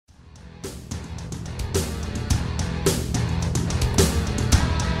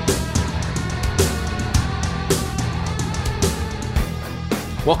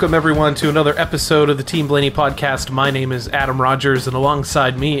Welcome, everyone, to another episode of the Team Blaney podcast. My name is Adam Rogers, and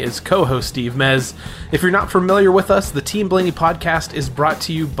alongside me is co-host Steve Mez. If you're not familiar with us, the Team Blaney podcast is brought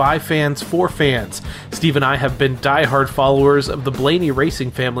to you by fans for fans. Steve and I have been diehard followers of the Blaney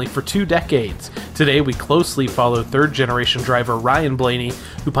racing family for 2 decades. Today, we closely follow third-generation driver Ryan Blaney,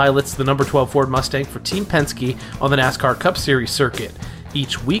 who pilots the number 12 Ford Mustang for Team Penske on the NASCAR Cup Series circuit.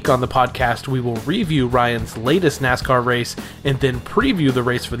 Each week on the podcast, we will review Ryan's latest NASCAR race and then preview the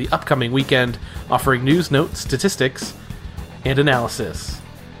race for the upcoming weekend, offering news, notes, statistics, and analysis.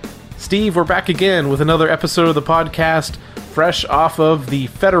 Steve, we're back again with another episode of the podcast, fresh off of the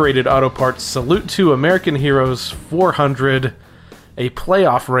Federated Auto Parts Salute to American Heroes 400, a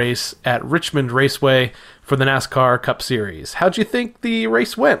playoff race at Richmond Raceway for the NASCAR Cup Series. How'd you think the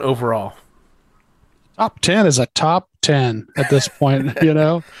race went overall? Top 10 is a top 10 at this point, you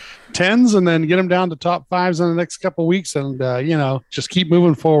know, 10s and then get them down to top 5s in the next couple of weeks and, just keep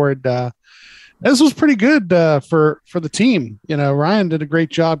moving forward. This was pretty good for the team. You know, Ryan did a great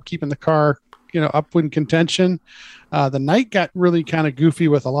job keeping the car, up in contention. The night got really kind of goofy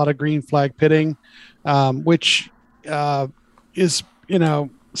with a lot of green flag pitting, which is,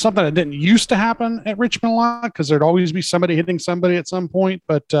 something that didn't used to happen at Richmond a lot because there'd always be somebody hitting somebody at some point.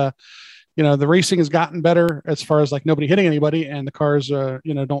 But, the racing has gotten better as far as like nobody hitting anybody and the cars,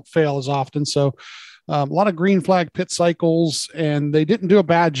 don't fail as often. So a lot of green flag pit cycles, and they didn't do a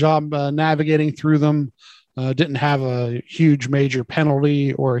bad job navigating through them. Didn't have a huge major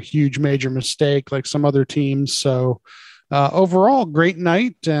penalty or a huge major mistake like some other teams. So overall, great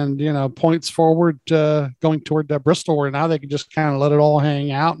night and, points forward going toward Bristol, where now they can just kind of let it all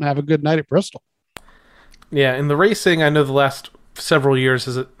hang out and have a good night at Bristol. Yeah, in the racing, I know the last several years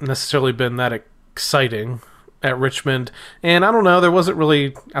hasn't necessarily been that exciting at Richmond, and I don't know, there wasn't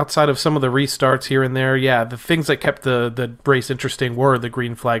really, outside of some of the restarts here and there, the things that kept the race interesting were the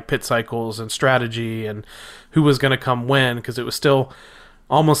green flag pit cycles and strategy and who was going to come when, because it was still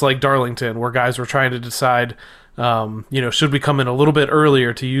almost like Darlington, where guys were trying to decide, should we come in a little bit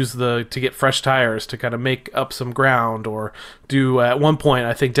earlier to get fresh tires to kind of make up some ground, or do, at one point,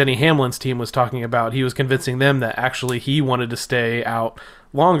 I think Denny Hamlin's team was talking about, he was convincing them that actually he wanted to stay out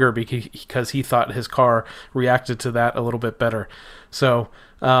longer because he thought his car reacted to that a little bit better. So,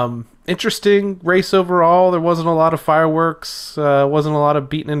 interesting race overall. There wasn't a lot of fireworks, wasn't a lot of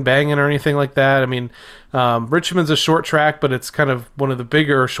beating and banging or anything like that. I mean, Richmond's a short track, but it's kind of one of the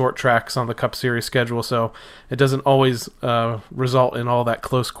bigger short tracks on the Cup Series schedule, so it doesn't always result in all that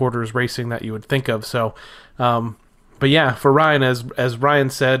close quarters racing that you would think of. So, but yeah, for Ryan, as Ryan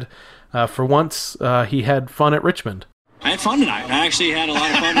said, for once, he had fun at Richmond. I had fun tonight. I actually had a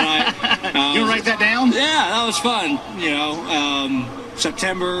lot of fun tonight. You write that down? Yeah, that was fun.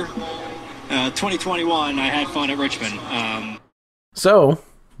 September 2021, I had fun at Richmond. So,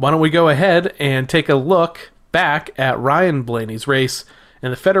 why don't we go ahead and take a look back at Ryan Blaney's race in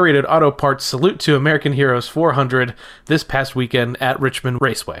the Federated Auto Parts Salute to American Heroes 400 this past weekend at Richmond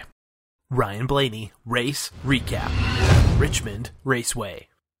Raceway. Ryan Blaney Race Recap. Richmond Raceway.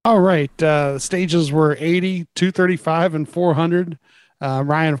 All right. Stages were 80, 235, and 400.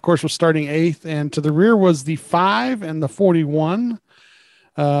 Ryan, of course, was starting 8th, and to the rear was the 5 and the 41.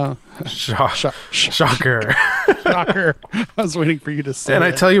 Shocker. Shocker. I was waiting for you to say and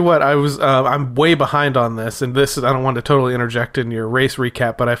that. I tell you what, I'm way behind on this, and this, I don't want to totally interject in your race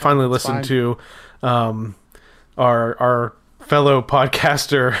recap, but I finally listened to our fellow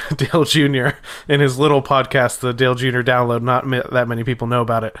podcaster Dale Jr. in his little podcast, the Dale Jr. Download. Not that many people know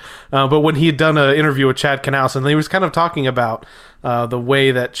about it, but when he had done an interview with Chad Knaus, and he was kind of talking about the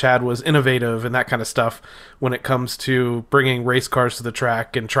way that Chad was innovative and that kind of stuff when it comes to bringing race cars to the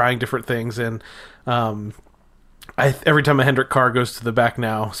track and trying different things. And every time a Hendrick car goes to the back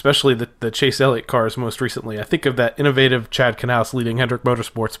now, especially the Chase Elliott cars most recently, I think of that innovative Chad Knaus leading Hendrick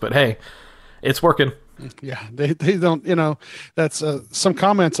Motorsports. But hey, it's working. Yeah, they don't, that's some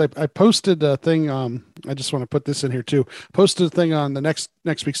comments. I posted a thing. I just want to put this in here too. Posted a thing on the next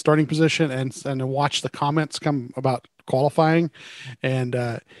week's starting position and watch the comments come about qualifying. And,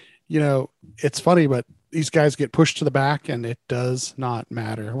 it's funny, but these guys get pushed to the back and it does not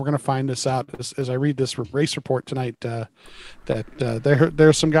matter. We're going to find this out as I read this race report tonight, that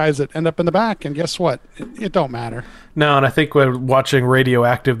there's some guys that end up in the back, and guess what? It don't matter. No, and I think we're watching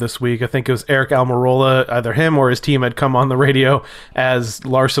Radioactive this week. I think it was Eric Almirola, either him or his team had come on the radio as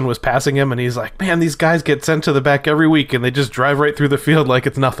Larson was passing him, and he's like, man, these guys get sent to the back every week and they just drive right through the field like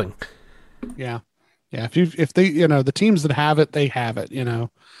it's nothing. Yeah. Yeah. If they, the teams that have it, they have it,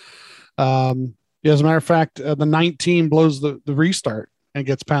 as a matter of fact, the 19 blows the restart and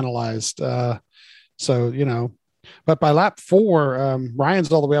gets penalized. So, But by lap 4,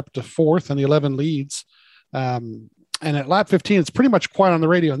 Ryan's all the way up to 4th and the 11 leads. And at lap 15, it's pretty much quiet on the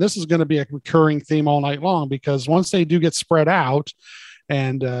radio. And this is going to be a recurring theme all night long, because once they do get spread out,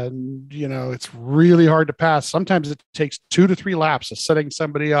 and, it's really hard to pass. Sometimes it takes 2 to 3 laps of setting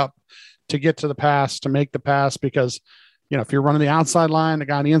somebody up to get to the pass, to make the pass, because, if you're running the outside line, the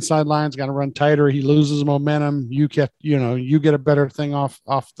guy on the inside line is going to run tighter. He loses momentum. You get a better thing off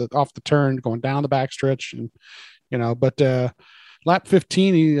the turn going down the backstretch. And, but lap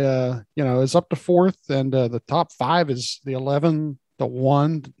 15, he, is up to 4th, and the top 5 is the 11, the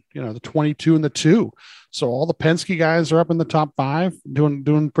 1, the 22, and the 2. So all the Penske guys are up in the top 5,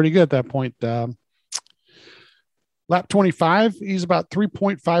 doing pretty good at that point. Lap 25, he's about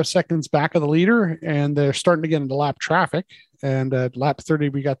 3.5 seconds back of the leader, and they're starting to get into lap traffic. And at lap 30,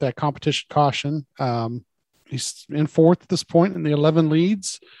 we got that competition caution. He's in 4th at this point, and the 11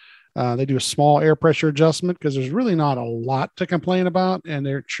 leads. They do a small air pressure adjustment because there's really not a lot to complain about, and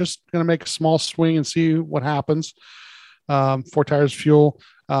they're just going to make a small swing and see what happens. 4 tires, fuel.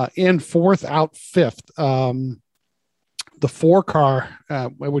 In 4th, out 5th. The 4 car,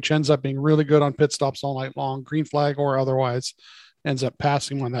 which ends up being really good on pit stops all night long, green flag or otherwise, ends up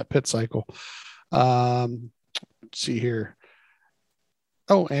passing on that pit cycle. Let's see here.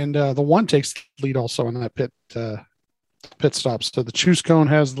 Oh, and the 1 takes the lead also on that pit stops. So the choose cone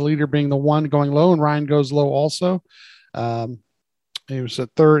has the leader being the 1 going low, and Ryan goes low also. He was at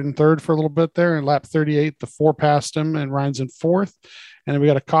third for a little bit there. And lap 38, the 4 passed him, and Ryan's in 4th. And then we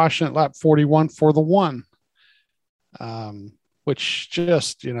got a caution at lap 41 for the 1. Which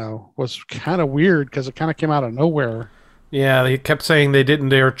just, was kind of weird because it kind of came out of nowhere. Yeah, they kept saying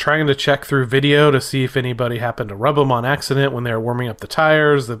they were trying to check through video to see if anybody happened to rub them on accident when they were warming up the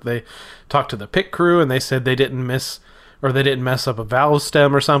tires, that they talked to the pit crew and they said they didn't mess up a valve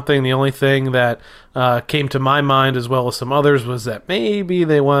stem or something. The only thing that came to my mind, as well as some others, was that maybe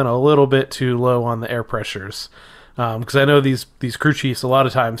they went a little bit too low on the air pressures. Because I know these crew chiefs a lot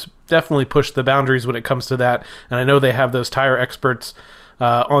of times definitely push the boundaries when it comes to that, and I know they have those tire experts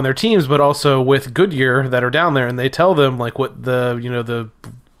on their teams, but also with Goodyear that are down there, and they tell them like what the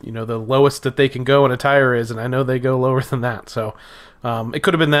lowest that they can go in a tire is, and I know they go lower than that. So it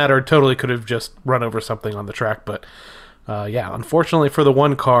could have been that, or totally could have just run over something on the track. But unfortunately for the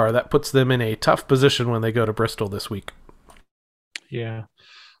 1 car, that puts them in a tough position when they go to Bristol this week. Yeah.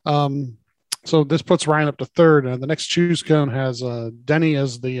 So this puts Ryan up to 3rd. The next choose cone has Denny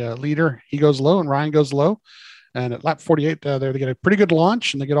as the leader. He goes low, and Ryan goes low. And at lap 48, they get a pretty good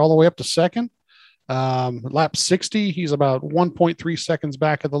launch, and they get all the way up to 2nd. Lap 60, he's about 1.3 seconds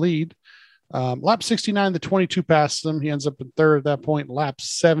back of the lead. Lap 69, the 22 passes him. He ends up in 3rd at that point. Lap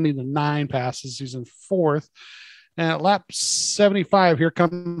 70, the 9 passes. He's in 4th. And at lap 75, here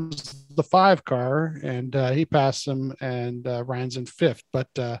comes the 5 car, and he passes him, and Ryan's in 5th. But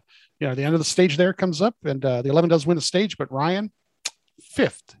the end of the stage there comes up, and the 11 does win the stage, but Ryan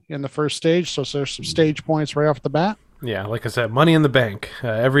 5th in the first stage. So there's some stage points right off the bat. Yeah, like I said, money in the bank.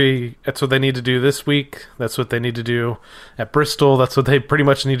 That's what they need to do this week. That's what they need to do at Bristol. That's what they pretty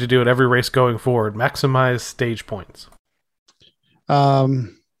much need to do at every race going forward. Maximize stage points.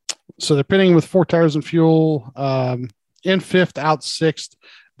 So they're pitting with 4 tires and fuel. In 5th, out 6th.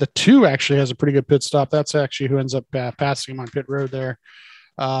 The 2 actually has a pretty good pit stop. That's actually who ends up passing him on pit road there.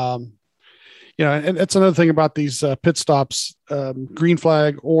 And it's another thing about these pit stops, green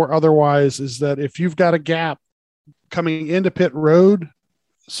flag or otherwise, is that if you've got a gap coming into pit road,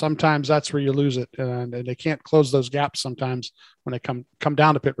 sometimes that's where you lose it. And they can't close those gaps sometimes when they come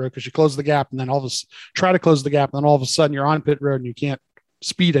down to pit road, because you close the gap and then try to close the gap, and then all of a sudden you're on pit road and you can't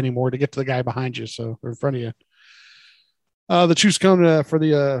speed anymore to get to the guy behind you, or in front of you. The choose cone for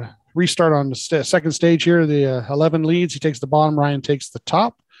the restart on the second stage here, the 11 leads. He takes the bottom, Ryan takes the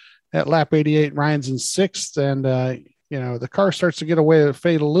top. At lap 88, Ryan's in 6th, and the car starts to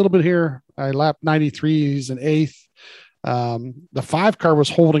fade a little bit here. Lap 93, he's in 8th. The 5 car was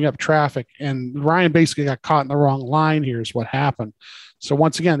holding up traffic, and Ryan basically got caught in the wrong line. Here's what happened. So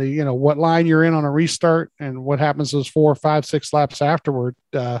once again, what line you're in on a restart and what happens those 4, 5, 6 laps afterward,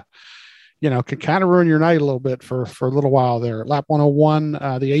 can kind of ruin your night a little bit for a little while there. Lap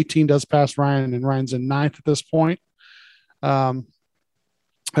 101, the 18 does pass Ryan, and Ryan's in 9th at this point.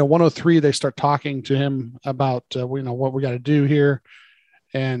 At 103, they start talking to him about, what we got to do here.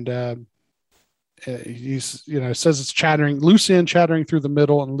 And he's, says it's loose in, chattering through the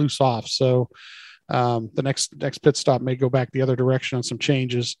middle, and loose off. So the next pit stop may go back the other direction on some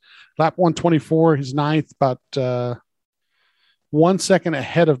changes. Lap 124, he's 9th, about 1 second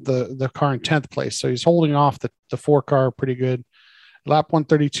ahead of the car in 10th place. So he's holding off the 4 car pretty good. Lap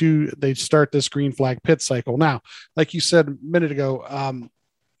 132, they start this green flag pit cycle. Now, like you said a minute ago,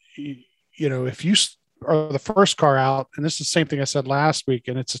 if you are the first car out, and this is the same thing I said last week,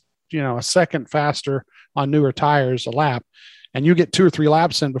 and it's a second faster on newer tires a lap, and you get 2 or 3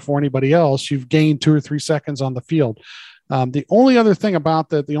 laps in before anybody else, you've gained 2 or 3 seconds on the field. The only other thing about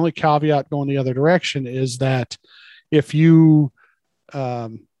that, the only caveat going the other direction is that if you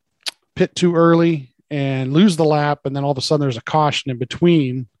pit too early and lose the lap, and then all of a sudden there's a caution in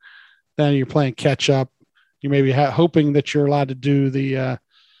between, then you're playing catch up. You may be hoping that you're allowed to do the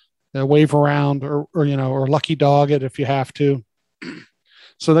wave around or lucky dog it if you have to.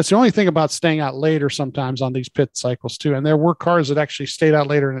 So that's the only thing about staying out later sometimes on these pit cycles too. And there were cars that actually stayed out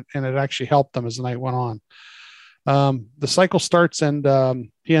later and it actually helped them as the night went on. The cycle starts and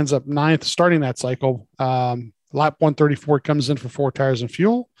he ends up 9th starting that cycle. Lap 134 comes in for 4 tires and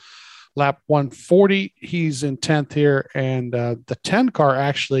fuel. Lap 140, he's in 10th here. And the 10 car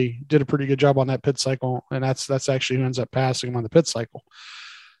actually did a pretty good job on that pit cycle. And that's actually who ends up passing him on the pit cycle.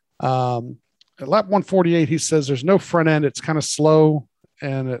 At lap 148, he says there's no front end. It's kind of slow.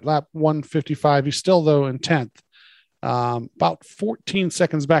 And at lap 155, he's still, though, in 10th, about 14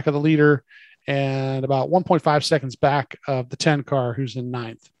 seconds back of the leader and about 1.5 seconds back of the 10 car, who's in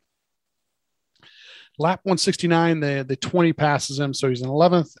 9th. Lap 169, the 20 passes him, so he's in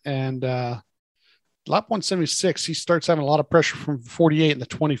 11th. And lap 176, he starts having a lot of pressure from 48 and the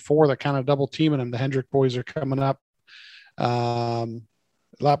 24. They're kind of double teaming him. The Hendrick boys are coming up.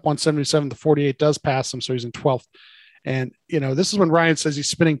 Lap 177, the 48 does pass him, so he's in 12th. And, this is when Ryan says he's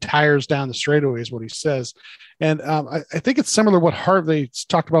spinning tires down the straightaway is what he says. And I think it's similar to what Harvick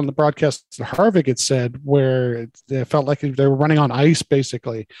talked about in the broadcast that Harvick had said, where it felt like they were running on ice,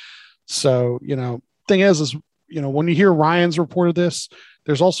 basically. So, thing is, when you hear Ryan's reported this,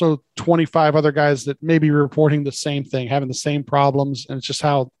 there's also 25 other guys that may be reporting the same thing, having the same problems. And it's just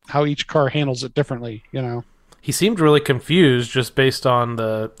how each car handles it differently, He seemed really confused just based on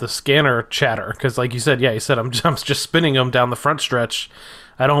the scanner chatter. Because like you said, he said, I'm just spinning them down the front stretch.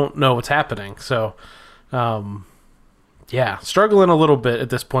 I don't know what's happening. So, struggling a little bit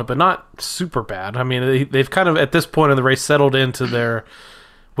at this point, but not super bad. I mean, they've kind of, at this point in the race, settled into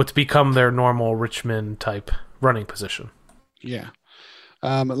what's become their normal Richmond type running position. Yeah.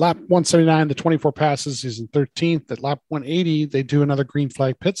 At lap 179, the 24 passes, he's in 13th. At lap 180, they do another green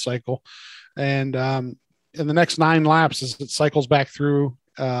flag pit cycle. And, in the next 9 laps, as it cycles back through,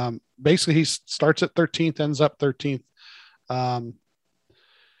 basically he starts at 13th, ends up 13th. The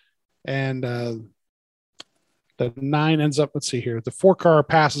 9 ends up, let's see here. The 4 car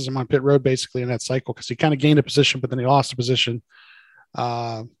passes him on pit road basically in that cycle because he kind of gained a position, but then he lost a position.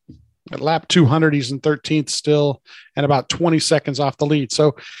 At lap 200, he's in 13th still and about 20 seconds off the lead.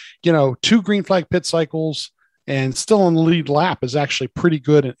 So, 2 green flag pit cycles and still on the lead lap is actually pretty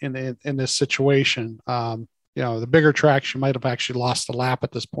good in this situation. The bigger tracks, you might have actually lost the lap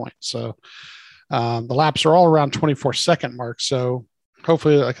at this point. So the laps are all around 24-second mark. So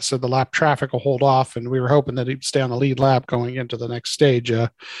hopefully, like I said, the lap traffic will hold off, and we were hoping that he'd stay on the lead lap going into the next stage.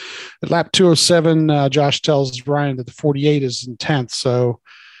 At lap 207, Josh tells Ryan that the 48 is in 10th. So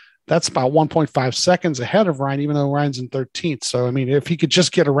that's about 1.5 seconds ahead of Ryan, even though Ryan's in 13th. So, I mean, if he could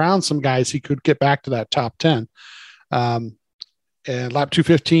just get around some guys, he could get back to that top 10. And lap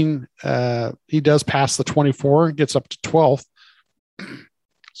 215, he does pass the 24, gets up to 12th.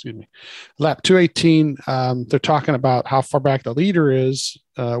 Excuse me. Lap 218, they're talking about how far back the leader is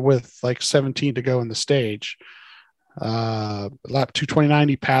with like 17 to go in the stage. Lap 229,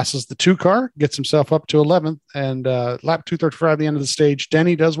 he passes the 2 car, gets himself up to 11th, and lap 235 at the end of the stage,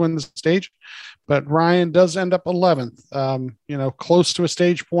 Denny does win the stage, but Ryan does end up 11th, close to a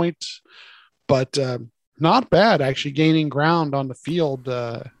stage point, but not bad, actually gaining ground on the field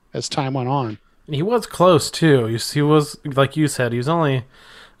as time went on. He was close too. He was, like you said, he was only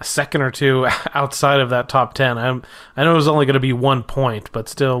a second or two outside of that top 10. I know it was only going to be 1 point, but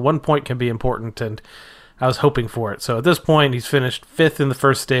still 1 point can be important, and I was hoping for it. So at this point, he's finished 5th in the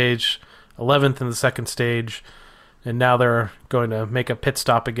first stage, 11th in the second stage, and now they're going to make a pit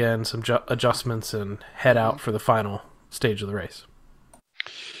stop again, some adjustments, and head out for the final stage of the race.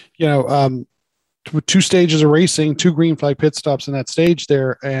 2 stages of racing, 2 green flag pit stops in that stage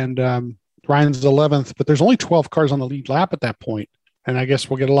there, and Ryan's 11th, but there's only 12 cars on the lead lap at that point. And I guess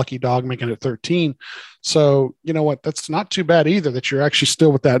we'll get a lucky dog making it 13. So, you know what? That's not too bad either, that you're actually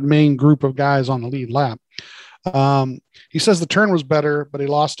still with that main group of guys on the lead lap. He says the turn was better, but he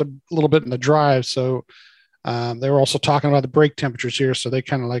lost a little bit in the drive. So they were also talking about the brake temperatures here. So they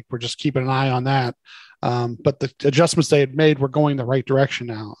kind of were just keeping an eye on that. But the adjustments they had made were going the right direction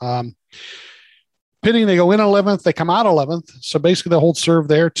now. Pitting, they go in 11th, they come out 11th. So basically, they hold serve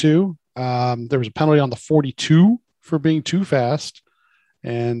there too. There was a penalty on the 42 for being too fast.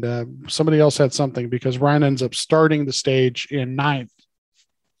 And somebody else had something because Ryan ends up starting the stage in 9th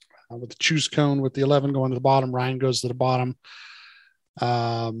with the choose cone with the 11 going to the bottom. Ryan goes to the bottom.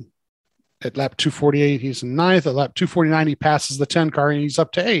 At lap 248, he's in 9th. At lap 249, he passes the 10 car and he's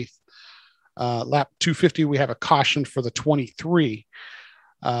up to 8th. Lap 250, we have a caution for the 23.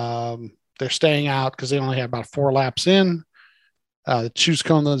 They're staying out because they only have about 4 laps in. The choose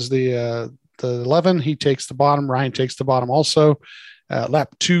cone is the 11. He takes the bottom. Ryan takes the bottom also. Lap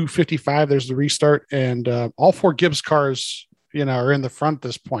 255, there's the restart. And all 4 Gibbs cars, are in the front at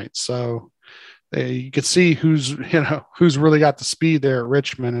this point. So you can see who's really got the speed there at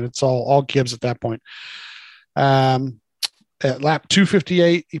Richmond, and it's all Gibbs at that point. At lap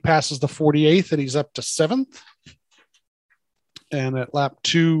 258, he passes the 48th, and he's up to 7th. And at lap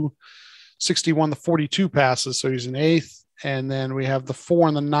 261, the 42 passes, so he's in 8th. And then we have the 4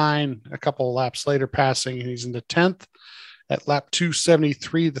 and the 9 a couple of laps later passing, and he's into 10th. At lap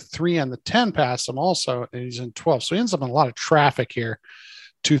 273, the 3 and the 10 pass him also, and he's in 12th. So he ends up in a lot of traffic here.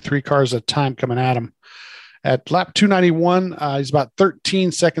 2-3 cars at a time coming at him. At lap 291, he's about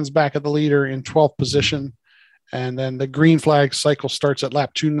 13 seconds back of the leader in 12th position. And then the green flag cycle starts at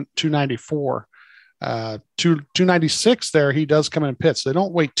lap 294. 296 there, he does come in pits. They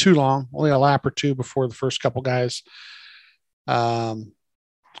don't wait too long, only a lap or 2 before the first couple guys. Ryan,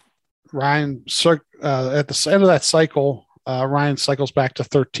 at the end of that cycle, Ryan cycles back to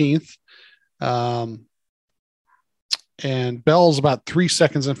 13th. And Bell's about 3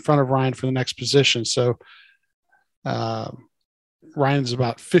 seconds in front of Ryan for the next position. So Ryan's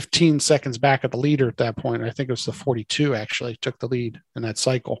about 15 seconds back at the leader at that point. I think it was the 42 actually took the lead in that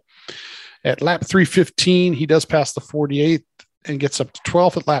cycle. At lap 315, he does pass the 48th and gets up to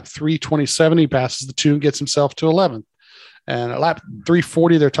 12th. At lap 327, he passes the 2 and gets himself to 11th. And at lap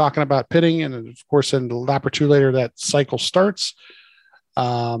 340, they're talking about pitting. And of course, in the lap or 2 later, that cycle starts.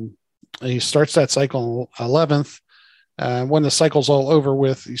 He starts that cycle 11th. When the cycle's all over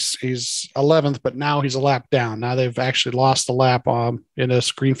with, he's 11th, but now he's a lap down. Now they've actually lost the lap in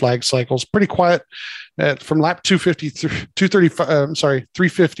this green flag cycle. It's pretty quiet from lap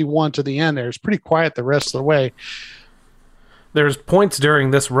 351 to the end there. It's pretty quiet the rest of the way. There's points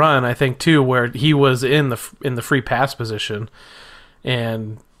during this run, I think, too, where he was in the free pass position,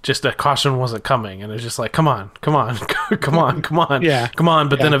 and just a caution wasn't coming, and it's just like, come on, come on. Yeah, come on.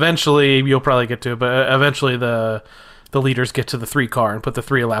 But then eventually, you'll probably get to it, but eventually the leaders get to the 3 car and put the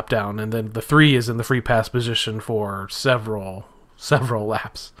 3 a lap down, and then the 3 is in the free pass position for several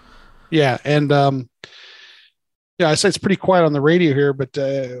laps. Yeah, and I say it's pretty quiet on the radio here, but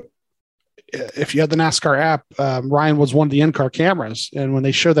if you had the NASCAR app, Ryan was one of the in-car cameras, and when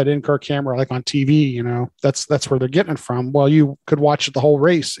they show that in-car camera, like on TV, that's where they're getting it from. Well, you could watch the whole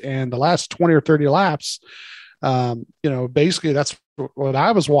race, and the last 20 or 30 laps, basically that's what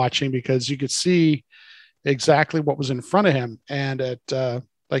I was watching, because you could see exactly what was in front of him. And at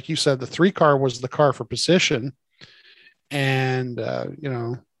like you said, the 3 car was the car for position, and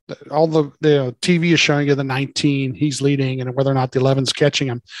all the TV is showing you the 19 he's leading and whether or not the 11's catching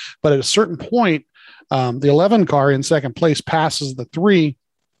him. But at a certain point, the 11 car in second place passes the 3,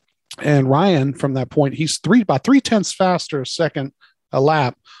 and Ryan from that point, he's about 0.3 faster a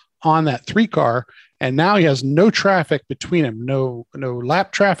lap on that 3 car, and now he has no traffic between him, no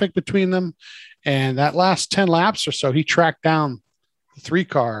lap traffic between them. And that last 10 laps or so, he tracked down the 3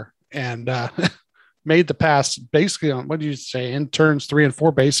 car and made the pass basically on, what did you say, in turns 3 and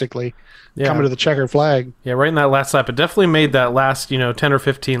 4, basically coming to the checkered flag. Yeah, right in that last lap. It definitely made that last, 10 or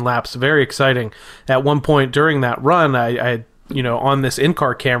 15 laps very exciting. At one point during that run, I on this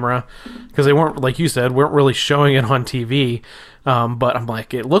in-car camera, because they weren't, like you said, weren't really showing it on TV. But I'm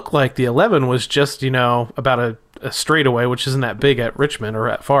like, it looked like the 11 was just, about a straightaway, which isn't that big at Richmond,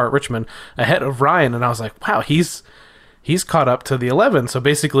 or far at Richmond, ahead of Ryan. And I was like, wow, he's caught up to the 11. So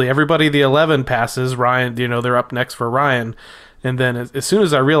basically everybody the 11 passes, Ryan, they're up next for Ryan. And then as soon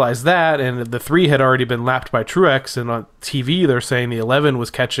as I realized that, and the 3 had already been lapped by Truex, and on TV they're saying the 11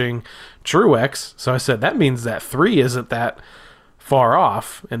 was catching Truex. So I said, that means that 3 isn't that far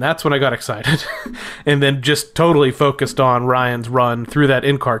off. And that's when I got excited. And then just totally focused on Ryan's run through that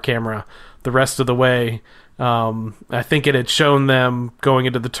in-car camera the rest of the way. I think it had shown them going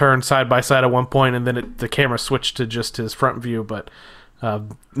into the turn side by side at one point, and then the camera switched to just his front view, but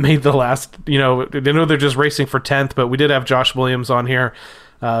made the last, they know they're just racing for 10th, but we did have Josh Williams on here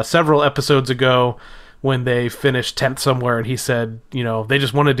several episodes ago when they finished 10th somewhere, and he said, they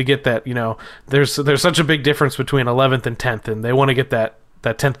just wanted to get that, there's such a big difference between 11th and 10th, and they want to get that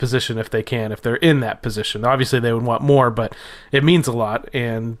that 10th position if they can, if they're in that position. Obviously, they would want more, but it means a lot.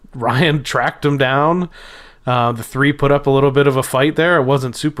 And Ryan tracked him down. The three put up a little bit of a fight there. It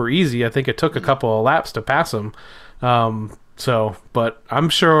wasn't super easy. I think it took a couple of laps to pass him. But I'm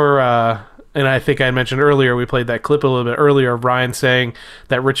sure, and I think I mentioned earlier, we played that clip a little bit earlier of Ryan saying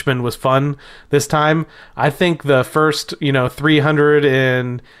that Richmond was fun this time. I think the first,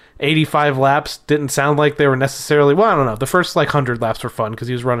 385 laps didn't sound like they were necessarily, well, I don't know. The first 100 laps were fun because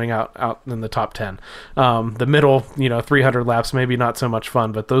he was running out in the top 10. The middle, 300 laps, maybe not so much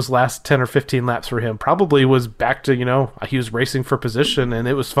fun, but those last 10 or 15 laps for him probably was back to, he was racing for position and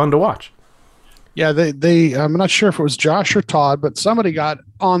it was fun to watch. Yeah, they I'm not sure if it was Josh or Todd, but somebody got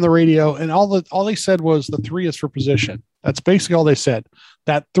on the radio and all they said was the 3 is for position. That's basically all they said.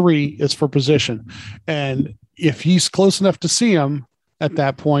 That 3 is for position. And if he's close enough to see him at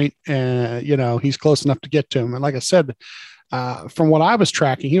that point, he's close enough to get to him. And like I said, from what I was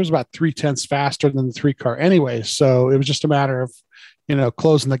tracking, he was about 0.3 faster than the 3 car anyway. So it was just a matter of,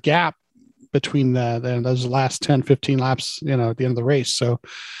 closing the gap between those last 10, 15 laps, at the end of the race. So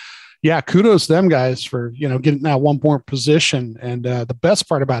yeah, kudos to them guys for, getting that 1 point position. And the best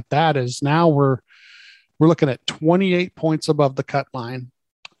part about that is now we're looking at 28 points above the cut line.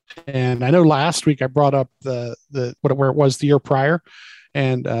 And I know last week I brought up where it was the year prior.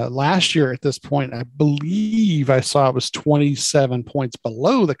 And last year at this point, I believe I saw it was 27 points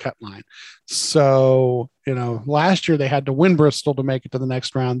below the cut line. So, last year they had to win Bristol to make it to the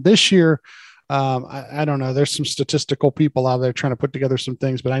next round. This year, I don't know. There's some statistical people out there trying to put together some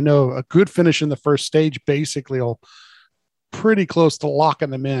things, but I know a good finish in the first stage basically will pretty close to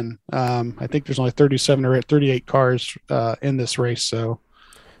locking them in. I think there's only 37 or 38 cars in this race. So,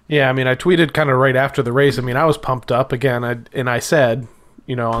 yeah, I tweeted kind of right after the race. I was pumped up again. I said,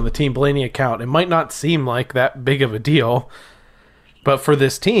 on the Team Blaney account, it might not seem like that big of a deal, but for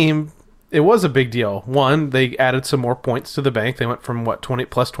this team, it was a big deal. One, they added some more points to the bank. They went from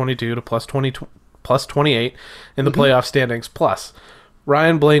plus 22 to plus 28 in the playoff standings. Plus,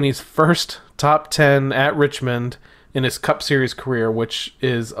 Ryan Blaney's first top 10 at Richmond in his Cup Series career, which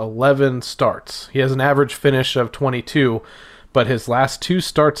is 11 starts. He has an average finish of 22, but his last 2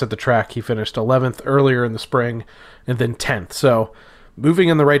 starts at the track, he finished 11th earlier in the spring and then 10th. So, moving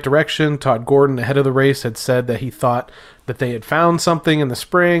in the right direction. Todd Gordon, ahead of the race, had said that he thought that they had found something in the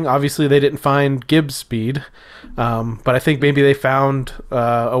spring. Obviously, they didn't find Gibbs speed, but I think maybe they found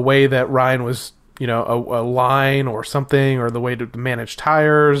a way that Ryan was, a line or something, or the way to manage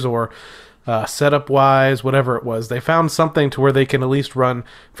tires, or setup-wise, whatever it was. They found something to where they can at least run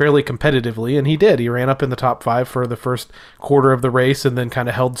fairly competitively, and he did. He ran up in the top 5 for the first quarter of the race, and then kind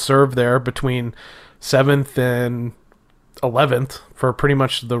of held serve there between 7th and 11th for pretty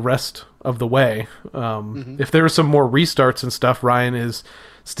much the rest of the way. If there were some more restarts and stuff, Ryan is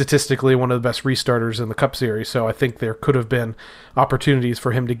statistically one of the best restarters in the Cup Series, so I think there could have been opportunities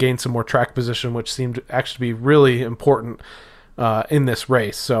for him to gain some more track position, which seemed to actually be really important in this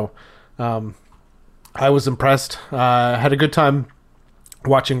race. So I was impressed. Had a good time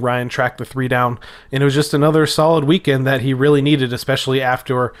watching Ryan track the 3 down, and it was just another solid weekend that he really needed, especially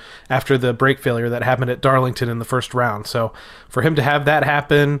after the brake failure that happened at Darlington in the first round. So for him to have that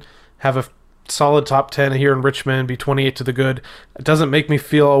happen, have a solid top 10 here in Richmond, be 28 to the good, it doesn't make me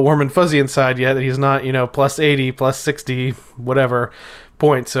feel warm and fuzzy inside yet that he's not, plus 80, plus 60, whatever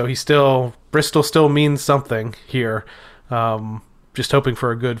points. So Bristol still means something here. Just hoping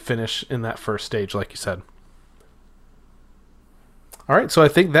for a good finish in that first stage, like you said. All right, so I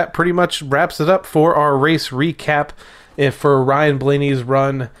think that pretty much wraps it up for our race recap for Ryan Blaney's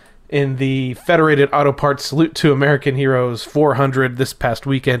run in the Federated Auto Parts Salute to American Heroes 400 this past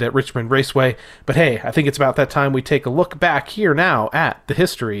weekend at Richmond Raceway. But hey, I think it's about that time we take a look back here now at the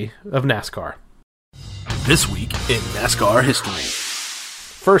history of NASCAR. This week in NASCAR history.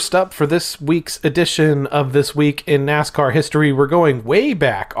 First up for this week's edition of This Week in NASCAR History, we're going way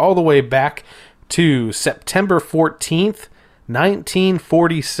back, all the way back to September 14th,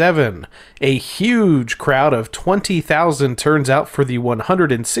 1947. A huge crowd of 20,000 turns out for the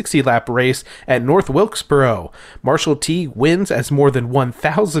 160-lap race at North Wilkesboro. Marshall T wins as more than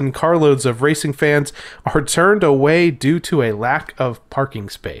 1,000 carloads of racing fans are turned away due to a lack of parking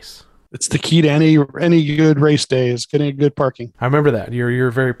space. It's the key to any good race day is getting a good parking. I remember that. You're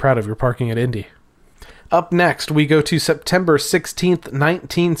very proud of your parking at Indy. Up next, we go to September 16th,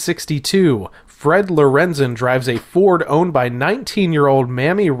 1962. Fred Lorenzen drives a Ford owned by 19-year-old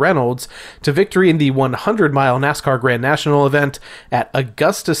Mamie Reynolds to victory in the 100-mile NASCAR Grand National event at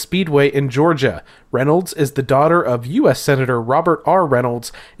Augusta Speedway in Georgia. Reynolds is the daughter of U.S. Senator Robert R.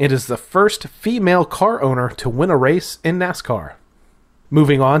 Reynolds and is the first female car owner to win a race in NASCAR.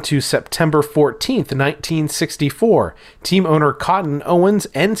 Moving on to September 14th, 1964, team owner Cotton Owens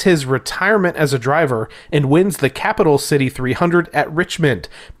ends his retirement as a driver and wins the Capital City 300 at Richmond,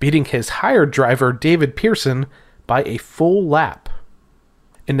 beating his hired driver David Pearson by a full lap.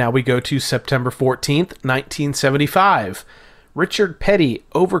 And now we go to September 14th, 1975. Richard Petty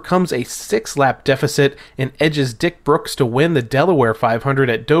overcomes a 6-lap deficit and edges Dick Brooks to win the Delaware 500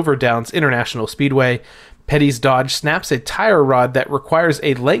 at Dover Downs International Speedway. Petty's Dodge snaps a tire rod that requires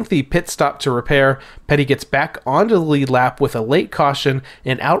a lengthy pit stop to repair. Petty gets back onto the lead lap with a late caution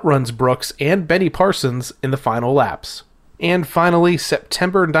and outruns Brooks and Benny Parsons in the final laps. And finally,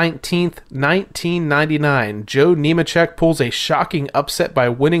 September 19th, 1999, Joe Nemechek pulls a shocking upset by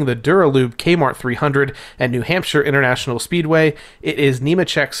winning the Duralube Kmart 300 at New Hampshire International Speedway. It is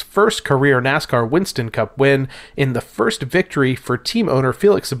Nemechek's first career NASCAR Winston Cup win and the first victory for team owner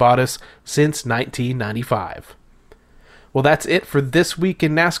Felix Sabates since 1995. Well, that's it for this week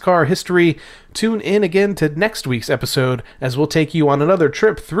in NASCAR history. Tune in again to next week's episode as we'll take you on another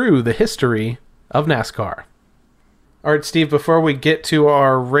trip through the history of NASCAR. All right, Steve, before we get to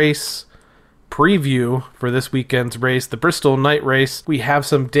our race preview for this weekend's race, the Bristol Night Race, we have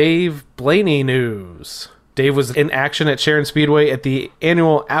some Dave Blaney news. Dave was in action at Sharon Speedway at the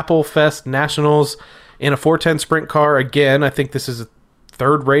annual Apple Fest Nationals in a 410 sprint car. Again, I think this is a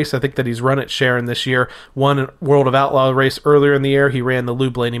third race I think that he's run at Sharon this year. Won World of Outlaw race earlier in the year. He ran the Lou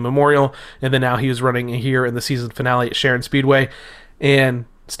Blaney Memorial, and then now he was running here in the season finale at Sharon Speedway. And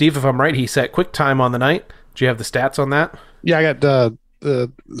Steve, if I'm right, he set quick time on the night. Do you have the stats on that? Yeah, I got the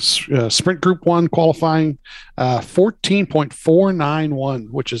sprint group 1 qualifying 14.491,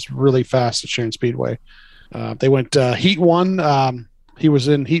 which is really fast at Sharon Speedway. They went heat 1. He was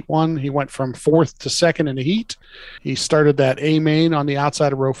in heat 1. He went from 4th to 2nd in the heat. He started that A main on the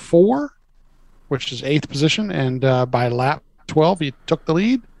outside of row 4, which is 8th position. And by lap 12, he took the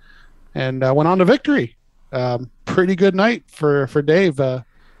lead and went on to victory. Pretty good night for Dave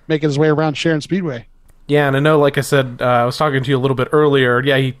making his way around Sharon Speedway. Yeah, and I know, like I said, I was talking to you a little bit earlier.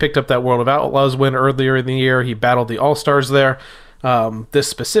 Yeah, he picked up that World of Outlaws win earlier in the year. He battled the All-Stars there. This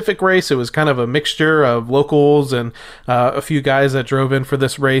specific race, it was kind of a mixture of locals and a few guys that drove in for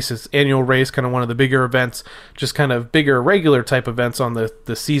this race. It's annual race, kind of one of the bigger events, just kind of bigger regular type events on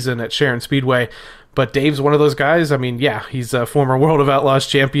the season at Sharon Speedway. But Dave's one of those guys. I mean, yeah, he's a former World of Outlaws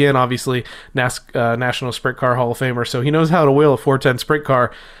champion, obviously National Sprint Car Hall of Famer, so he knows how to wheel a 410 sprint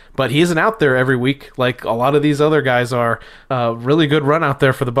car. But he isn't out there every week like a lot of these other guys are. Really good run out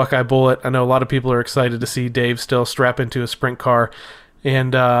there for the Buckeye Bullet. I know a lot of people are excited to see Dave still strap into a sprint car.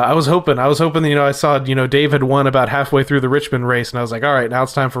 And I was hoping, I saw, Dave had won about halfway through the Richmond race, and I was like, all right, now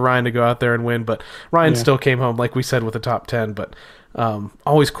it's time for Ryan to go out there and win. But Ryan still came home, like we said, with the top 10. But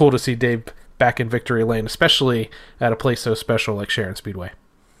always cool to see Dave back in victory lane, especially at a place so special like Sharon Speedway.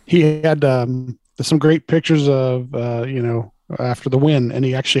 He had some great pictures of, after the win, and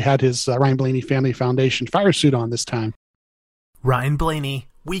he actually had his Ryan Blaney Family Foundation fire suit on this time. Ryan Blaney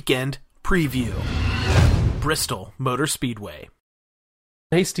Weekend Preview. Bristol Motor Speedway.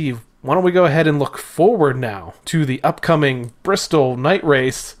 Hey Steve, why don't we go ahead and look forward now to the upcoming Bristol Night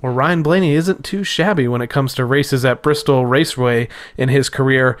Race, where Ryan Blaney isn't too shabby when it comes to races at Bristol Raceway in his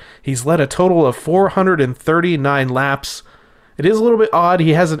career. He's led a total of 439 laps. It is a little bit odd. He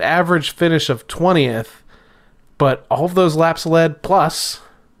has an average finish of 20th. But all of those laps led, plus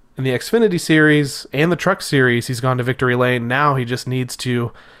in the Xfinity Series and the Truck Series, he's gone to victory lane. Now he just needs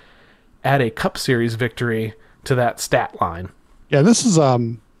to add a Cup Series victory to that stat line. Yeah, this is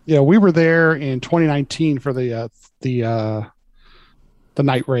we were there in 2019 for the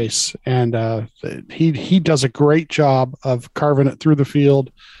night race, and he does a great job of carving it through the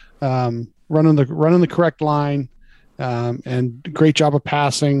field, running the correct line, and great job of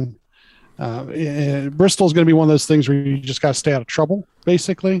passing. Bristol is going to be one of those things where you just got to stay out of trouble,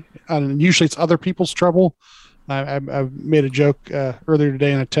 basically. And usually it's other people's trouble. I made a joke earlier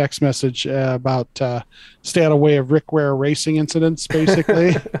today in a text message about stay out of way of Rick Ware racing incidents,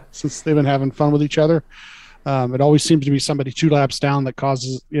 basically, since they've been having fun with each other. It always seems to be somebody 2 laps down that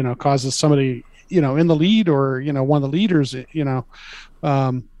causes somebody, in the lead or, one of the leaders,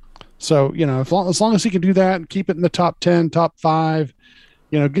 So, as long as he can do that and keep it in the top 10, top 5,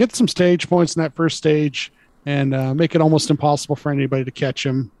 get some stage points in that first stage and make it almost impossible for anybody to catch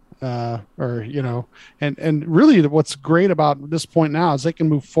him. And really what's great about this point now is they can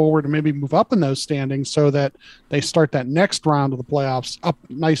move forward and maybe move up in those standings so that they start that next round of the playoffs up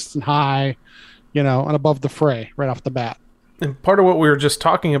nice and high, and above the fray right off the bat. And part of what we were just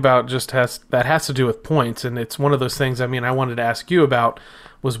talking about has to do with points. And it's one of those things, I wanted to ask you about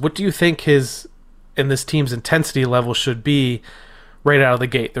was what do you think his and this team's intensity level should be right out of the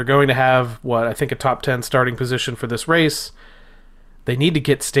gate. They're going to have, I think a top 10 starting position for this race. They need to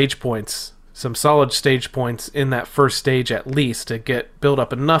get stage points, some solid stage points in that first stage at least, to build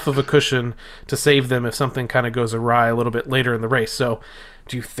up enough of a cushion to save them if something kind of goes awry a little bit later in the race. So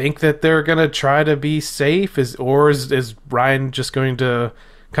do you think that they're going to try to be safe, or is Ryan just going to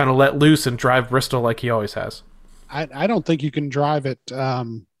kind of let loose and drive Bristol like he always has? I don't think you can drive it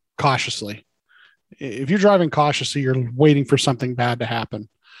cautiously. If you're driving cautiously, you're waiting for something bad to happen.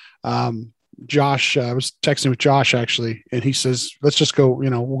 Josh, I was texting with Josh actually, and he says, let's just go,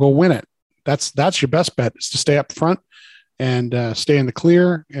 we'll go win it. That's your best bet, is to stay up front and stay in the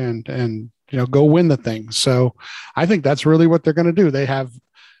clear and go win the thing. So I think that's really what they're going to do.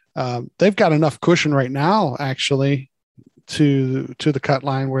 They've got enough cushion right now, actually, to the cut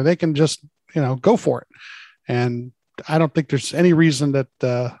line where they can just, go for it. And I don't think there's any reason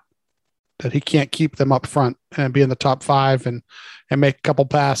that he can't keep them up front and be in the top 5 and make a couple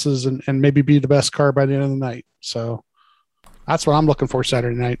passes and maybe be the best car by the end of the night. So that's what I'm looking for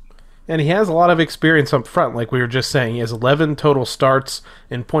Saturday night. And he has a lot of experience up front, like we were just saying. He has 11 total starts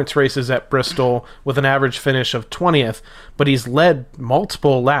in points races at Bristol with an average finish of 20th, but he's led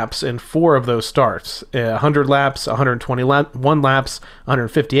multiple laps in 4 of those starts. 100 laps, 121 laps,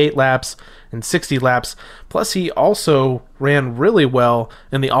 158 laps, and 60 laps. Plus, he also ran really well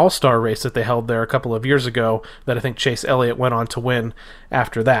in the All-Star race that they held there a couple of years ago that I think Chase Elliott went on to win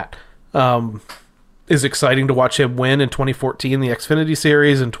after that. Is exciting to watch him win in 2014, the Xfinity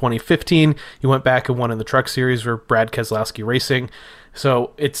Series. In 2015, he went back and won in the Truck Series for Brad Keselowski Racing.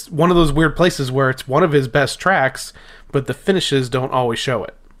 So it's one of those weird places where it's one of his best tracks, but the finishes don't always show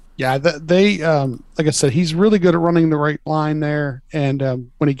it. Yeah, they like I said, he's really good at running the right line there, and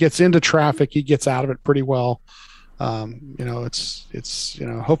when he gets into traffic, he gets out of it pretty well. It's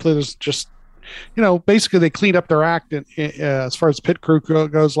hopefully there's just. Basically they cleaned up their act as far as pit crew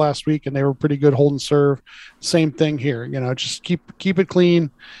goes last week, and they were pretty good hold and serve. Same thing here, just keep it clean.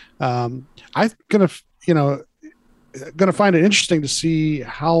 I'm gonna find it interesting to see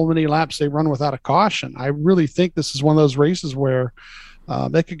how many laps they run without a caution. I really think this is one of those races where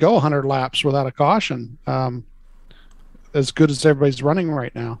they could go 100 laps without a caution, as good as everybody's running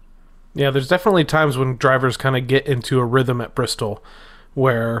right now. Yeah, there's definitely times when drivers kind of get into a rhythm at Bristol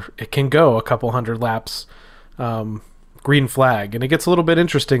where it can go a couple hundred laps, green flag, and it gets a little bit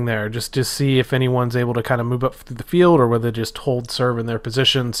interesting there, just to see if anyone's able to kind of move up through the field or whether they just hold serve in their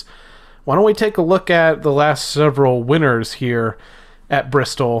positions. Why don't we take a look at the last several winners here at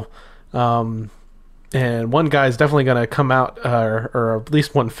Bristol? And one guy is definitely going to come out, or at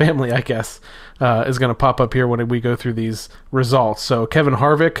least one family, I guess, is going to pop up here when we go through these results. So Kevin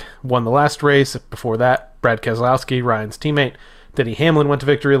Harvick won the last race. Before that, Brad Keselowski, Ryan's teammate. Denny Hamlin went to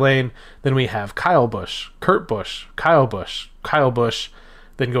victory lane. Then we have Kyle Busch, Kurt Busch, Kyle Busch,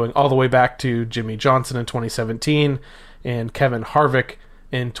 then going all the way back to Jimmy Johnson in 2017 and Kevin Harvick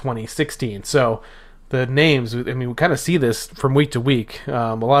in 2016. So the names, we kind of see this from week to week.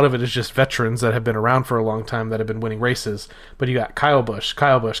 A lot of it is just veterans that have been around for a long time that have been winning races. But you got Kyle Busch.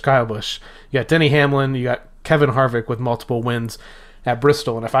 You got Denny Hamlin. You got Kevin Harvick with multiple wins at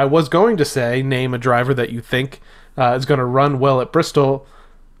Bristol. And if I was going to say, name a driver that you think is going to run well at Bristol,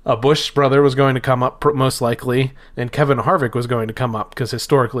 a Busch brother was going to come up most likely, and Kevin Harvick was going to come up because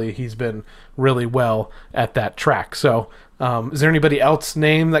historically he's been really well at that track. So is there anybody else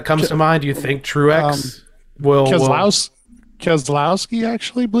name that comes to mind? Do you think Truex will... Keselowski,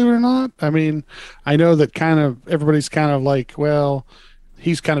 actually, believe it or not. I mean, I know that everybody's kind of like, well,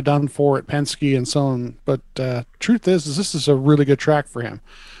 he's kind of done for at Penske and so on, but truth is this is a really good track for him.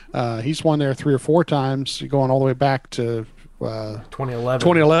 He's won there 3 or 4 times, going all the way back to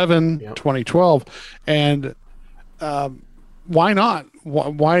 2011, yep. 2012. And why not?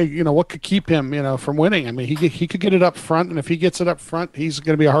 Why, what could keep him, from winning? I mean, he could get it up front, and if he gets it up front, he's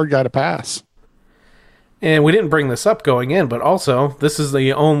going to be a hard guy to pass. And we didn't bring this up going in, but also this is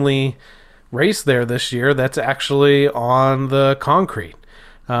the only race there this year that's actually on the concrete.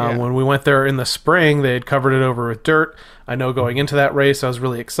 When we went there in the spring, they had covered it over with dirt. I know going into that race, I was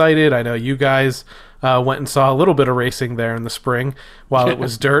really excited. I know you guys went and saw a little bit of racing there in the spring while it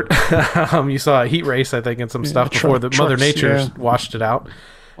was dirt. You saw a heat race, I think, and some stuff before Mother Nature washed it out.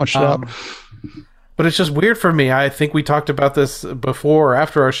 But it's just weird for me. I think we talked about this before or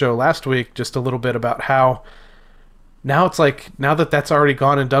after our show last week, just a little bit about how now it's like, now that that's already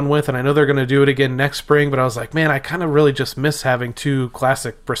gone and done with, and I know they're going to do it again next spring, but I was like, man, I kind of really just miss having 2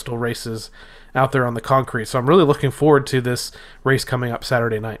 classic Bristol races out there on the concrete. So I'm really looking forward to this race coming up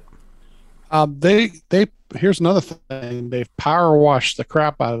Saturday night. Here's another thing. They've power washed the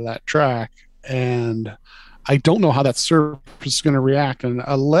crap out of that track, and I don't know how that surface is going to react. And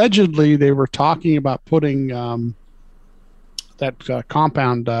allegedly, they were talking about putting that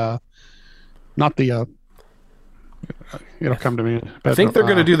compound, not the. It'll come to me. I think they're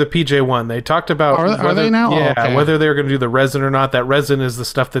going to do the PJ1. They talked about are they now? Yeah, okay. Whether they're going to do the resin or not. That resin is the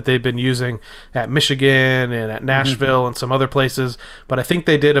stuff that they've been using at Michigan and at Nashville and some other places. But I think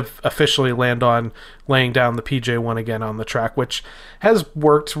they did officially land on laying down the PJ1 again on the track, which has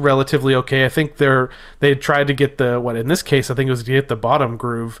worked relatively okay. I think they tried to get in this case, I think it was to get the bottom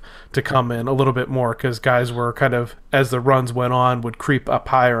groove to come in a little bit more, because guys were kind of, as the runs went on, would creep up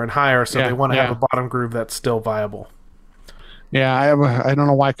higher and higher. So they want to have a bottom groove that's still viable. Yeah, I don't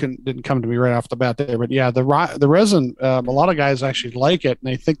know why it didn't come to me right off the bat there, but yeah, the resin, a lot of guys actually like it,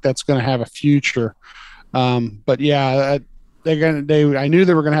 and they think that's going to have a future. But yeah, I knew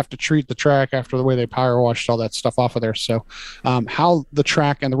they were going to have to treat the track after the way they power washed all that stuff off of there. So, how the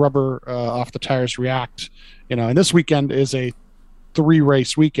track and the rubber off the tires react, and this weekend is a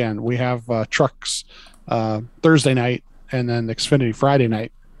 3-race weekend. We have trucks Thursday night and then Xfinity Friday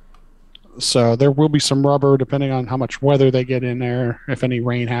night. So there will be some rubber depending on how much weather they get in there, if any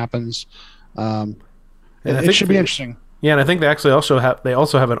rain happens. It should be interesting. Yeah, and I think they actually also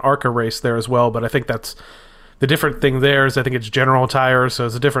have an ARCA race there as well, but I think that's the different thing there is I think it's General Tires, so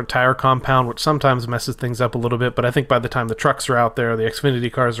it's a different tire compound, which sometimes messes things up a little bit, but I think by the time the trucks are out there, the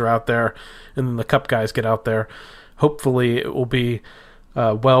Xfinity cars are out there, and then the Cup guys get out there, hopefully it will be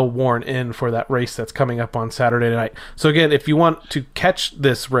well worn in for that race that's coming up on Saturday night. So again, if you want to catch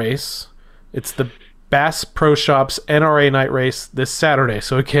this race, it's the Bass Pro Shops NRA night race this Saturday.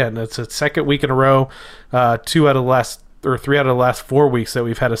 So again, it's a second week in a row, 3 out of the last 4 weeks that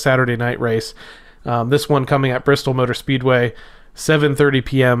we've had a Saturday night race. This one coming at Bristol Motor Speedway, 7:30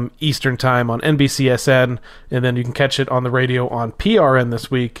 p.m. Eastern Time on NBCSN, and then you can catch it on the radio on PRN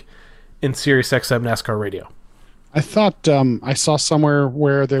this week in SiriusXM NASCAR Radio. I thought I saw somewhere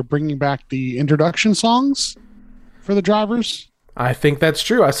where they're bringing back the introduction songs for the drivers. I think that's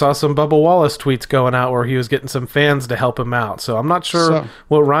true. I saw some Bubba Wallace tweets going out where he was getting some fans to help him out. So I'm not sure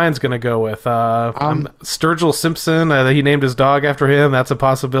what Ryan's going to go with. Sturgill Simpson, he named his dog after him. That's a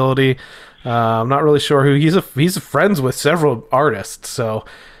possibility. I'm not really sure who. He's friends with several artists. So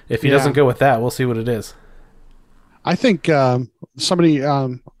if he doesn't go with that, we'll see what it is. I think somebody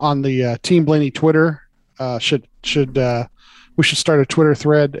on the Team Blaney Twitter we should start a Twitter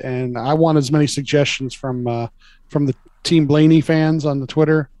thread, and I want as many suggestions from the Team Blaney fans on the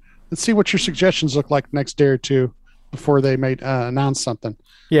Twitter. Let's see what your suggestions look like next day or two before they may announce something.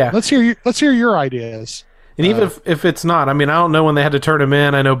 Yeah, let's hear your ideas. And even if it's not, I mean, I don't know when they had to turn him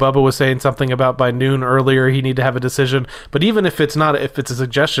in. I know Bubba was saying something about by noon earlier he need to have a decision. But even if it's not, if it's a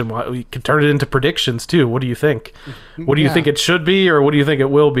suggestion, we can turn it into predictions too. What do you think? What do you think it should be, or what do you think it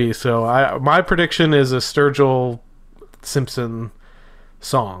will be? So my prediction is a Sturgill Simpson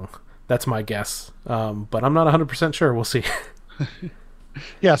song. That's my guess. But I'm not 100% sure. We'll see.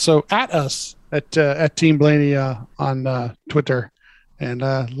 Yeah, so at us at Team Blaney on Twitter, and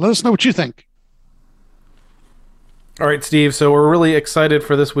let us know what you think. All right, Steve, so we're really excited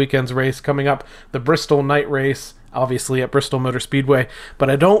for this weekend's race coming up, the Bristol night race, obviously at Bristol Motor Speedway.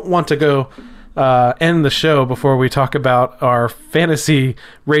 But I don't want to go end the show before we talk about our fantasy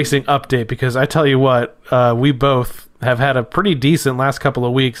racing update, because I tell you what, we both have had a pretty decent last couple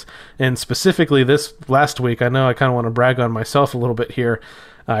of weeks, and specifically this last week, I know I kind of want to brag on myself a little bit here.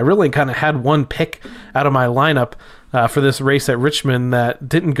 I really kind of had one pick out of my lineup for this race at Richmond that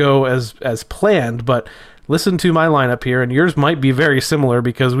didn't go as planned, but listen to my lineup here, and yours might be very similar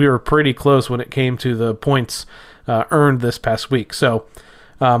because we were pretty close when it came to the points earned this past week. So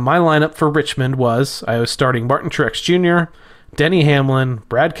my lineup for Richmond was, I was starting Martin Truex Jr., Denny Hamlin,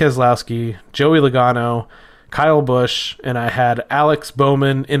 Brad Keselowski, Joey Logano, Kyle Busch, and I had Alex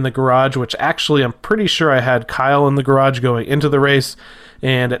Bowman in the garage, which actually I'm pretty sure I had Kyle in the garage going into the race.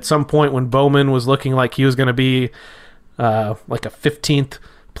 And at some point when Bowman was looking like he was going to be like a 15th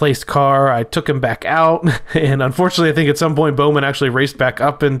placed car, I took him back out. And unfortunately, I think at some point Bowman actually raced back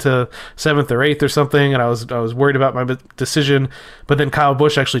up into 7th or 8th or something. And I was worried about my decision. But then Kyle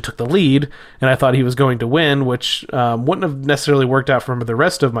Busch actually took the lead, and I thought he was going to win, which wouldn't have necessarily worked out for the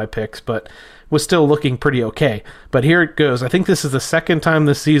rest of my picks, but was still looking pretty okay. But here it goes. I think this is the second time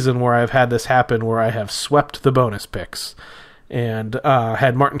this season where I've had this happen, where I have swept the bonus picks. And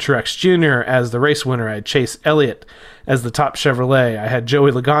had Martin Truex Jr. as the race winner. I had Chase Elliott as the top Chevrolet. I had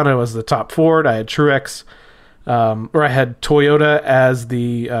Joey Logano as the top Ford. I had Truex, or I had Toyota as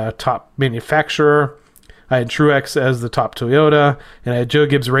the top manufacturer. I had Truex as the top Toyota, and I had Joe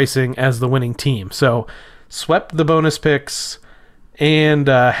Gibbs Racing as the winning team. So swept the bonus picks and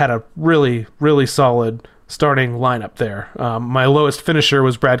had a really, really solid starting lineup there. My lowest finisher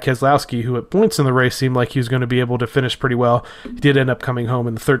was Brad Keselowski, who at points in the race seemed like he was going to be able to finish pretty well. He did end up coming home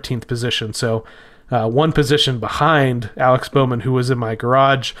in the 13th position, so one position behind Alex Bowman, who was in my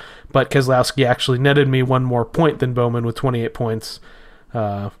garage, but Keselowski actually netted me one more point than Bowman with 28 points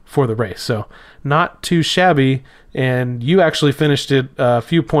for the race. So not too shabby, and you actually finished it a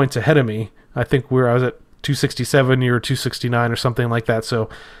few points ahead of me. I think I was at 267, you were 269 or something like that, so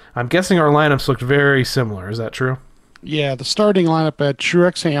I'm guessing our lineups looked very similar. Is that true? Yeah, the starting lineup had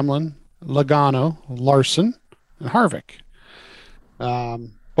Truex, Hamlin, Logano, Larson, and Harvick.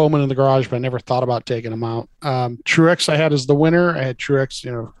 Bowman in the garage, but I never thought about taking him out. Truex I had as the winner. I had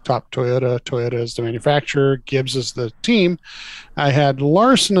Truex, top Toyota. Toyota is the manufacturer. Gibbs is the team. I had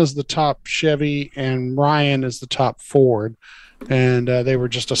Larson as the top Chevy and Ryan as the top Ford. And they were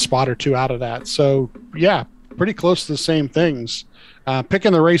just a spot or two out of that. So, yeah, pretty close to the same things.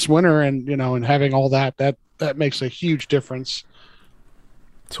 Picking the race winner and having all that makes a huge difference.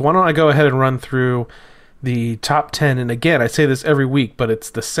 So why don't I go ahead and run through the top 10, and again, I say this every week, but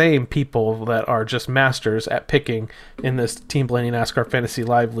it's the same people that are just masters at picking in this Team Blaney NASCAR Fantasy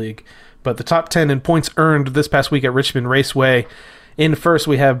Live League. But the top 10 in points earned this past week at Richmond Raceway. In first,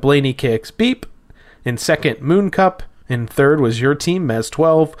 we have Blaney Kicks Beep. In second, Moon Cup. In third was your team,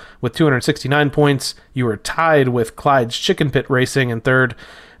 Mez12, with 269 points. You were tied with Clyde's Chicken Pit Racing in third.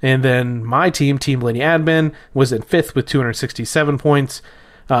 And then my team, Team Blaney Admin, was in fifth with 267 points.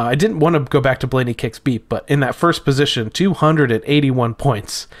 I didn't want to go back to Blaney Kicks Beep, but in that first position, 281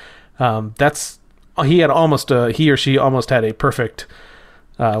 points. He or she almost had a perfect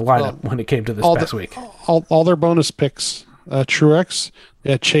lineup when it came to this past week. All their bonus picks, Truex,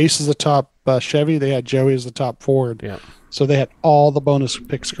 they had Chase as the top Chevy, they had Joey as the top Ford. Yeah. So they had all the bonus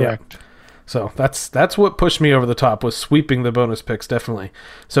picks correct. Yeah. So that's what pushed me over the top, was sweeping the bonus picks, definitely.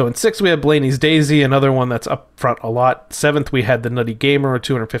 So in sixth, we had Blaney's Daisy, another one that's up front a lot. Seventh, we had the Nutty Gamer with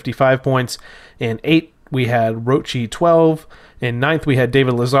 255 points. In eighth, we had Rochi 12. In ninth, we had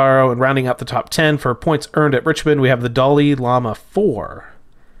David Lazaro. And rounding out the top 10 for points earned at Richmond, we have the Dalai Lama 4.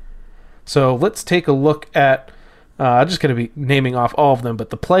 So let's take a look at... I'm just going to be naming off all of them,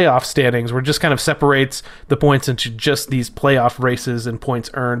 but the playoff standings where just kind of separates the points into just these playoff races and points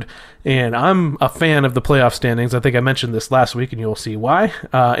earned. And I'm a fan of the playoff standings. I think I mentioned this last week, and you'll see why.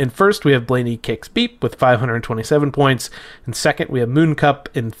 In first, we have Blaney Kicks Beep with 527 points. In second, we have Moon Cup.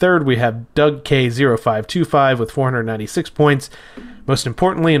 In third, we have Doug K0525 with 496 points. Most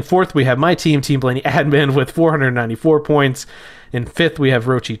importantly, in fourth, we have my team, Team Blaney Admin, with 494 points. In fifth, we have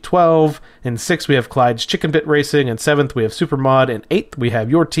Rochi 12. In sixth, we have Clyde's Chicken Pit Racing. In seventh, we have Supermod. In eighth, we have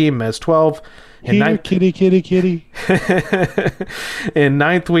your team, Mez 12. In ninth, kitty. In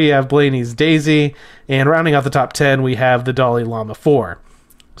ninth, we have Blaney's Daisy. And rounding out the top 10, we have the Dalai Lama 4.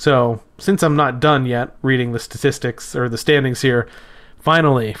 So, since I'm not done yet reading the statistics or the standings here,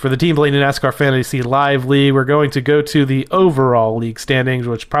 finally, for the Team Blaney NASCAR Fantasy Live League, we're going to go to the overall league standings,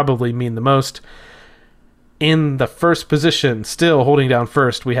 which probably mean the most. In the first position, still holding down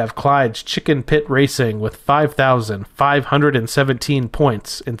first, we have Clyde's Chicken Pit Racing with 5,517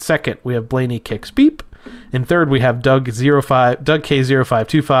 points. In second, we have Blaney Kicks Beep. In third, we have Doug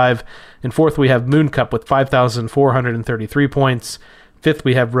K0525. In fourth, we have Moon Cup with 5,433 points. Fifth,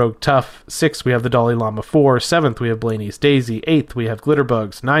 we have Rogue Tough. Sixth, we have the Dalai Lama 4. Seventh, we have Blaney's Daisy. Eighth, we have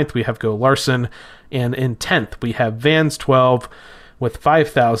Glitterbugs. Ninth, we have Go Larson. And in 10th, we have Vans 12 with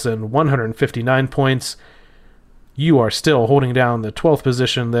 5,159 points. You are still holding down the 12th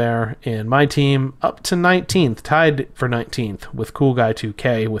position there, and my team up to 19th, tied for 19th with Cool Guy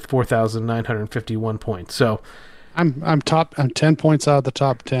 2K with 4,951 points. So I'm 10 points out of the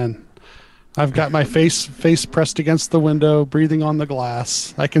top 10. I've got my face pressed against the window, breathing on the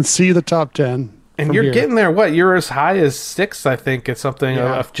glass. I can see the top 10. And you're getting there. What? You're as high as 6th, I think, it's something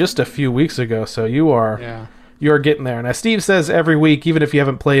just a few weeks ago. So you're getting there. Now, Steve says every week, even if you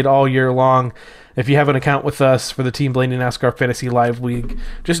haven't played all year long, if you have an account with us for the Team Blaney NASCAR Fantasy Live League,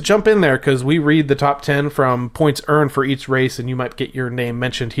 just jump in there because we read the top 10 from points earned for each race, and you might get your name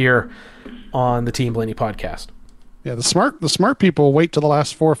mentioned here on the Team Blaney podcast. Yeah, the smart people wait till the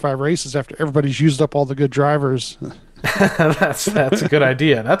last 4 or 5 races after everybody's used up all the good drivers. That's a good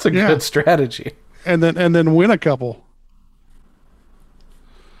idea. That's a good strategy. And then win a couple.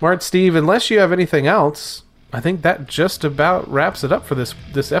 Mart, Steve, unless you have anything else, I think that just about wraps it up for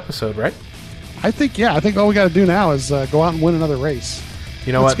this episode, right? I think all we got to do now is go out and win another race.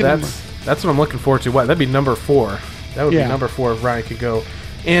 You know what? That's what I'm looking forward to. What? That'd be number 4. That would be number 4 if Ryan could go.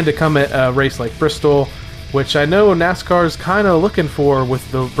 And to come at a race like Bristol, which I know NASCAR's kind of looking for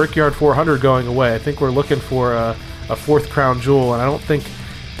with the Brickyard 400 going away. I think we're looking for a 4th crown jewel, and I don't think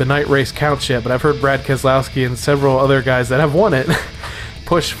the night race counts yet, but I've heard Brad Keselowski and several other guys that have won it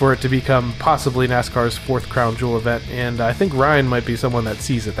push for it to become possibly NASCAR's fourth crown jewel event, and I think Ryan might be someone that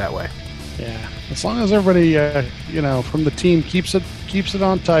sees it that way. Yeah, as long as everybody, from the team keeps it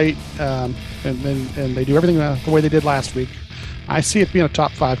on tight, and they do everything the way they did last week, I see it being a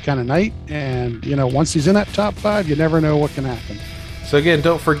top 5 kind of night. And once he's in that top 5, you never know what can happen. So again,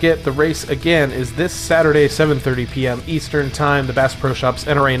 don't forget the race again is this Saturday, 7:30 p.m. Eastern Time, the Bass Pro Shops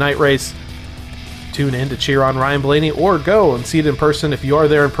NRA Night Race. Tune in to cheer on Ryan Blaney, or go and see it in person. If you are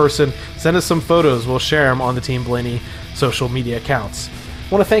there in person, send us some photos. We'll share them on the Team Blaney social media accounts.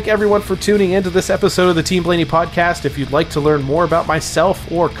 I want to thank everyone for tuning into this episode of the Team Blaney podcast. If you'd like to learn more about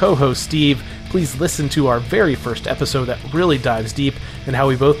myself or co-host Steve, please listen to our very first episode that really dives deep in how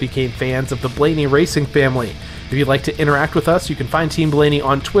we both became fans of the Blaney racing family. If you'd like to interact with us, you can find Team Blaney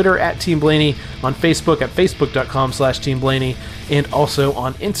on Twitter at Team Blaney, on Facebook at facebook.com/Team Blaney, and also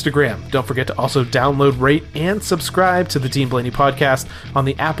on Instagram. Don't forget to also download, rate, and subscribe to the Team Blaney podcast on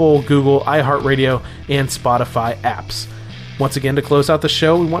the Apple, Google, iHeartRadio, and Spotify apps. Once again, to close out the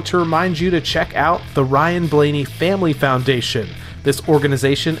show, we want to remind you to check out the Ryan Blaney Family Foundation. This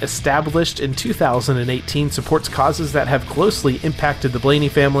organization, established in 2018, supports causes that have closely impacted the Blaney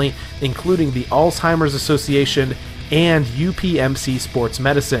family, including the Alzheimer's Association and UPMC Sports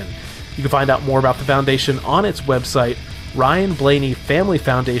Medicine. You can find out more about the foundation on its website,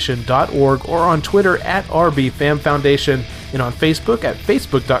 RyanBlaneyFamilyFoundation.org, or on Twitter at RBFamFoundation, and on Facebook at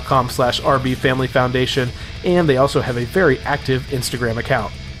Facebook.com/RBFamilyFoundation, and they also have a very active Instagram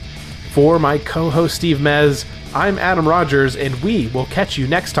account. For my co-host Steve Mez, I'm Adam Rogers, and we will catch you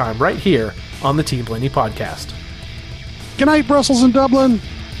next time right here on the Team Blaney podcast. Good night, Brussels and Dublin.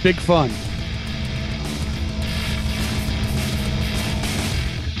 Big fun.